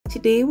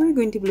Today we're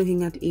going to be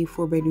looking at a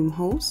 4-bedroom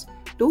house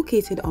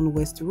located on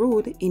West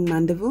Road in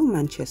Mandeville,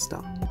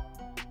 Manchester.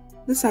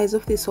 The size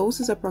of this house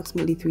is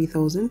approximately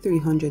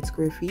 3,300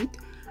 square feet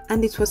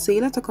and it's for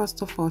sale at a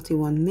cost of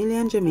 41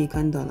 million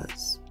Jamaican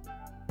dollars.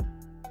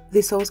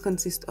 This house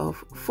consists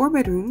of 4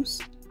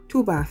 bedrooms,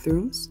 2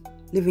 bathrooms,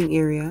 living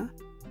area,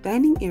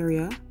 dining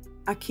area,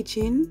 a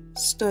kitchen,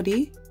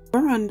 study,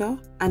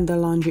 veranda, and a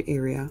laundry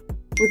area.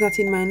 With that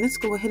in mind, let's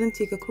go ahead and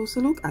take a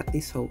closer look at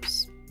this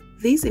house.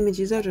 These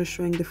images are just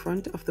showing the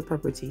front of the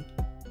property.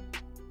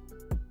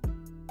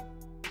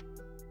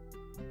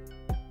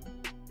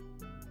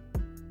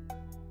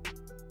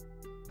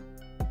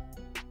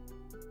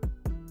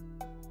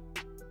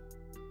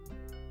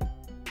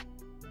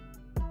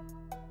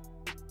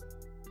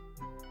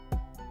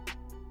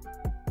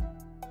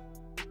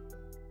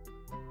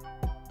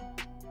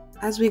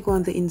 As we go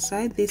on the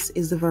inside, this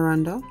is the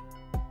veranda.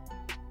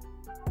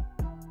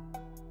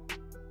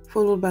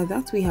 Followed by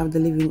that, we have the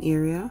living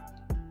area,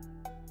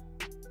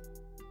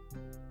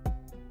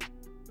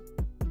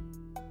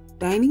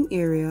 dining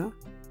area.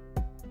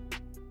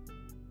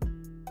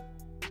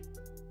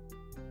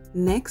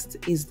 Next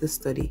is the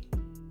study.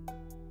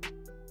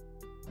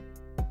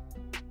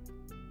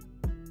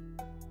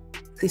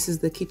 This is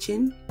the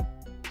kitchen.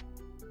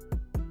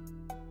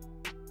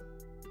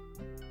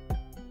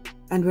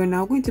 And we're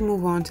now going to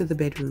move on to the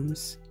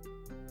bedrooms.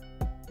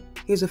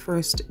 Here's the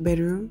first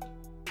bedroom.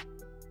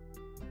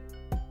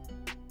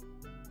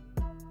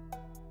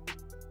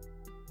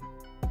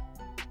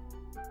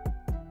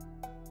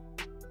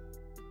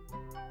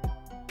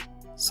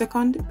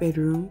 Second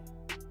bedroom.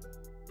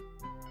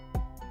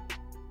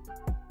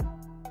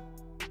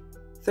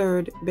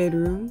 Third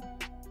bedroom.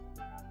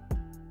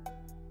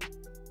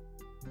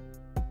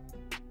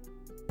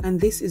 And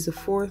this is the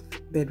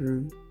fourth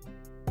bedroom.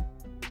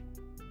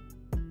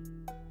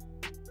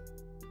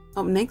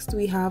 Up next,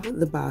 we have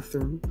the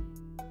bathroom.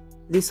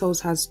 This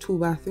house has 2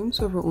 bathrooms,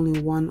 however only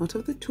 1 out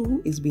of the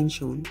 2 is being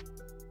shown.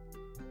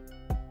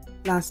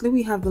 Lastly,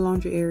 we have the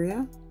laundry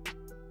area.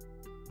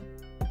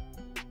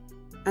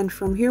 And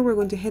from here, we're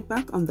going to head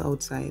back on the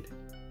outside.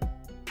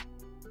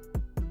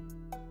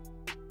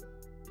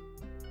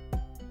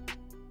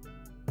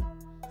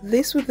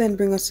 This would then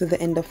bring us to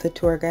the end of the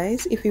tour,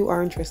 guys. If you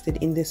are interested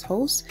in this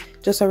house,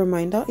 just a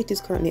reminder, it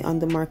is currently on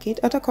the market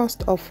at a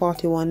cost of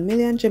 41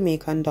 million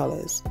Jamaican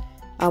dollars.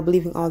 I'll be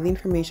leaving all the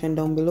information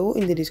down below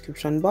in the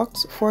description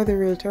box for the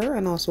realtor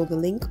and also the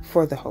link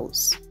for the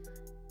house.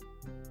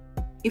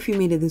 If you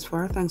made it this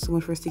far, thanks so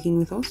much for sticking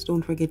with us.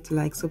 Don't forget to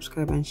like,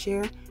 subscribe and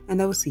share,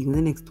 and I will see you in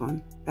the next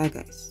one. Bye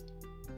guys.